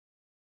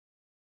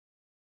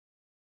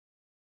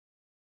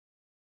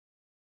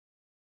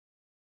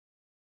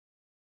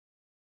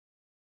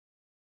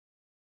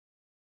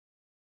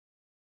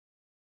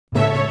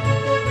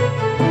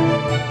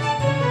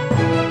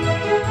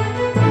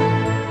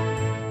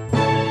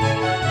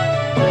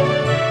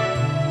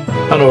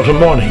One autumn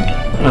morning,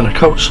 and a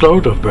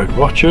coachload of bird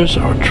watchers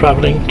are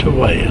travelling to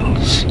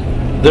Wales.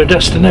 Their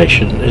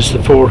destination is the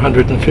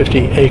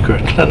 450-acre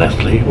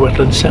Llanelli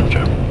Wetland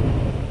Centre.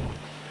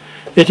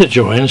 It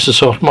adjoins the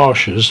salt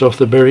marshes of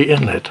the Bury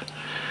Inlet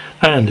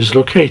and is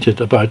located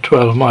about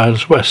 12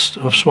 miles west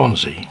of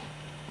Swansea.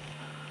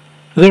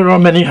 There are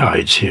many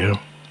hides here,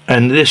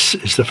 and this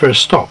is the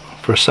first stop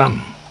for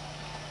some.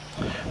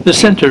 The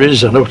centre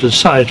is a noted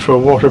site for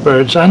water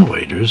birds and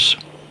waders.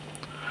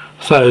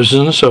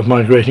 Thousands of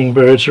migrating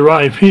birds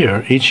arrive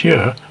here each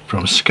year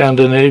from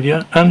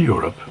Scandinavia and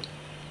Europe.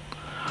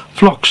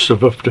 Flocks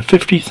of up to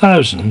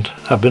 50,000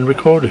 have been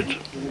recorded.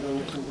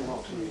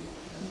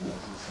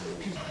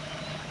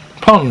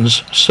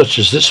 Ponds such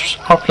as this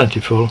are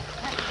plentiful,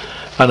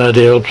 an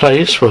ideal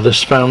place for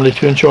this family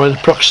to enjoy the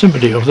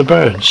proximity of the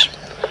birds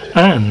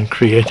and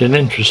create an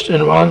interest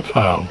in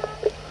wildfowl.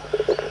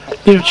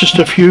 There are just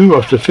a few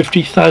of the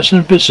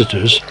 50,000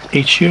 visitors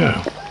each year.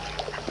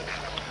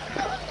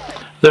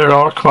 There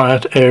are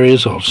quiet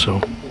areas also.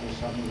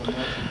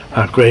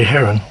 A grey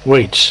heron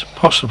waits,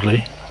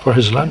 possibly, for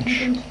his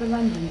lunch.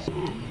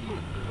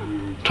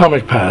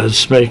 Tarmac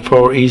paths make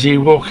for easy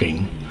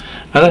walking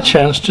and a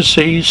chance to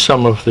see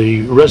some of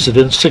the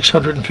resident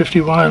 650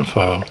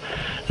 wildfowl,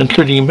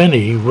 including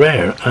many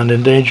rare and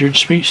endangered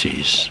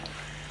species.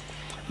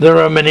 There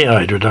are many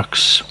eider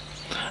ducks,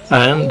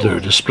 and their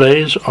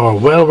displays are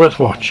well worth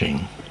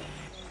watching.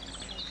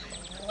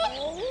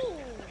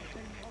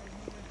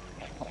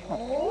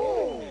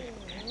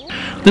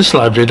 This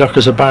lively duck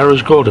is a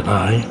Barrow's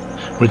goldeneye,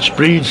 which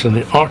breeds in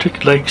the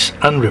Arctic lakes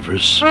and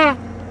rivers.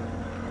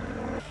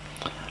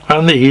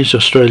 And these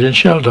Australian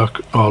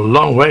shelduck are a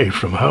long way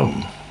from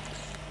home.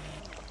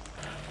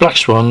 Black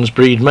swans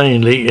breed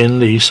mainly in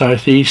the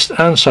southeast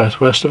and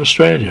southwest of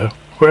Australia,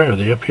 where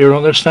they appear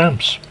on their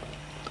stamps.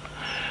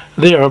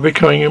 They are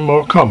becoming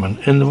more common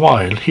in the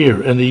wild here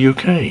in the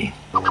UK.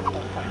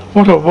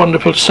 What a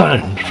wonderful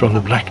sound from the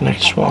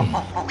black-necked swan.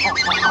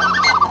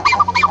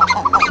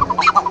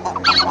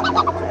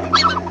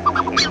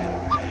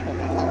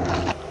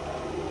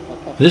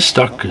 This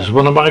duck is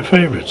one of my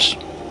favourites.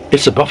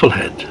 It's a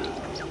bufflehead.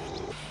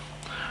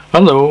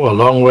 Although a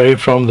long way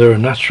from their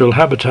natural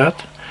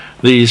habitat,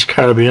 these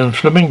Caribbean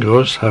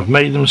flamingos have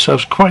made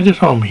themselves quite at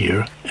home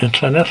here in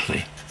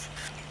Llanelli.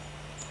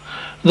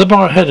 The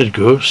bar-headed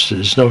goose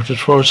is noted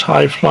for its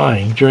high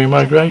flying during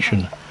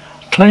migration,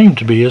 claimed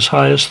to be as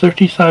high as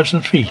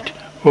 30,000 feet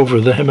over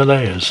the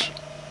Himalayas.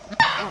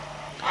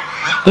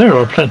 There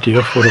are plenty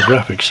of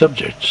photographic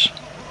subjects,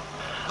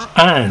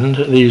 and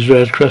these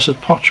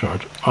red-crested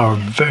pochard are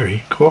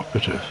very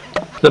cooperative.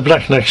 The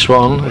black-necked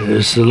swan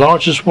is the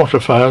largest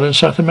waterfowl in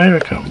South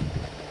America.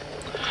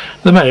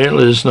 The male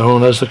is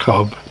known as the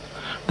cob,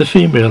 the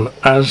female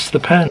as the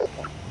pen.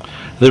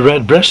 The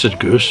red-breasted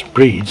goose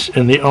breeds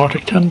in the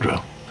Arctic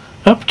tundra.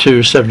 Up to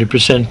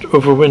 70%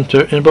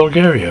 overwinter in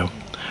Bulgaria,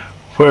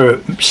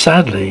 where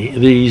sadly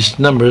these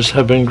numbers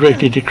have been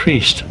greatly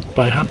decreased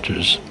by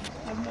hunters.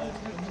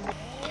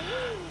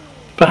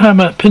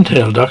 Bahama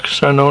pintail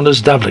ducks are known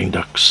as dabbling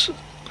ducks.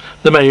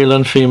 The male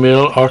and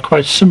female are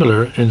quite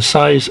similar in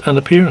size and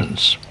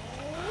appearance.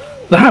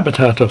 The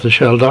habitat of the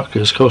shelduck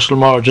is coastal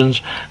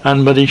margins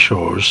and muddy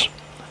shores.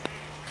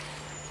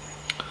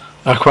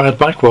 A quiet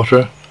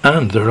backwater,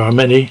 and there are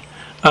many,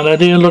 an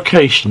ideal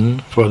location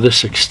for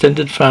this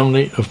extended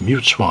family of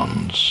mute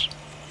swans.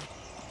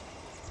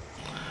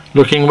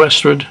 Looking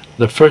westward,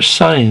 the first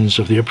signs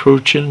of the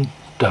approaching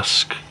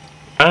dusk.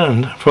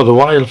 And for the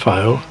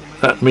wildfowl,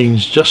 that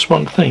means just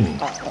one thing: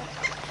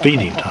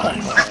 feeding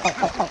time.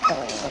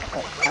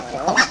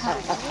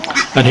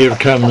 And here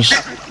comes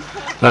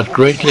that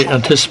greatly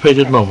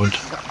anticipated moment.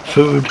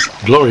 Food,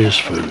 glorious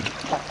food.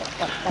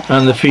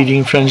 And the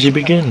feeding frenzy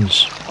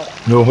begins.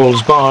 No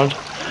holds barred,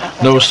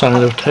 no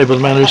sign of table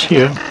manners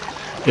here.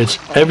 It's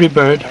every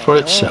bird for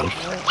itself.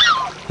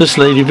 This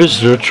lady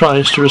visitor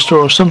tries to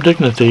restore some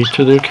dignity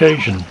to the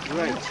occasion,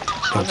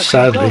 but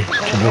sadly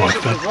to no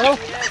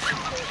effect.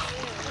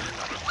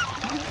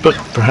 But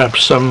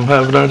perhaps some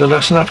have learned a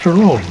lesson after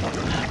all,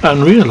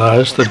 and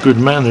realize that good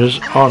manners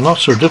are not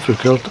so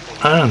difficult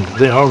and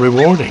they are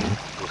rewarding.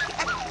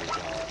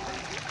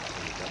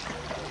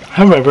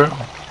 However,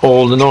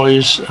 all the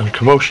noise and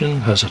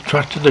commotion has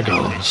attracted the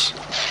gulls,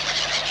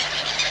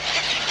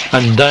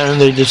 and down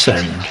they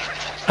descend,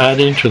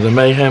 adding to the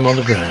mayhem on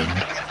the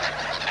ground.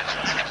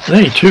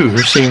 They too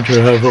seem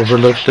to have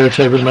overlooked their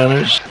table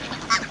manners,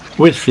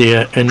 with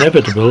the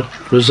inevitable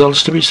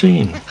results to be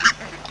seen.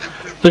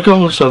 The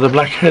gulls are the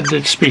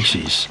black-headed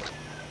species.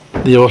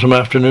 The autumn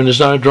afternoon is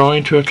now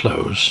drawing to a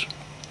close.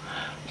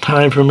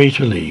 Time for me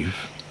to leave,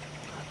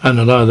 and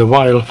allow the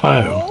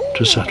wildfowl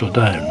to settle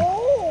down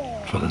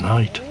for the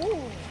night.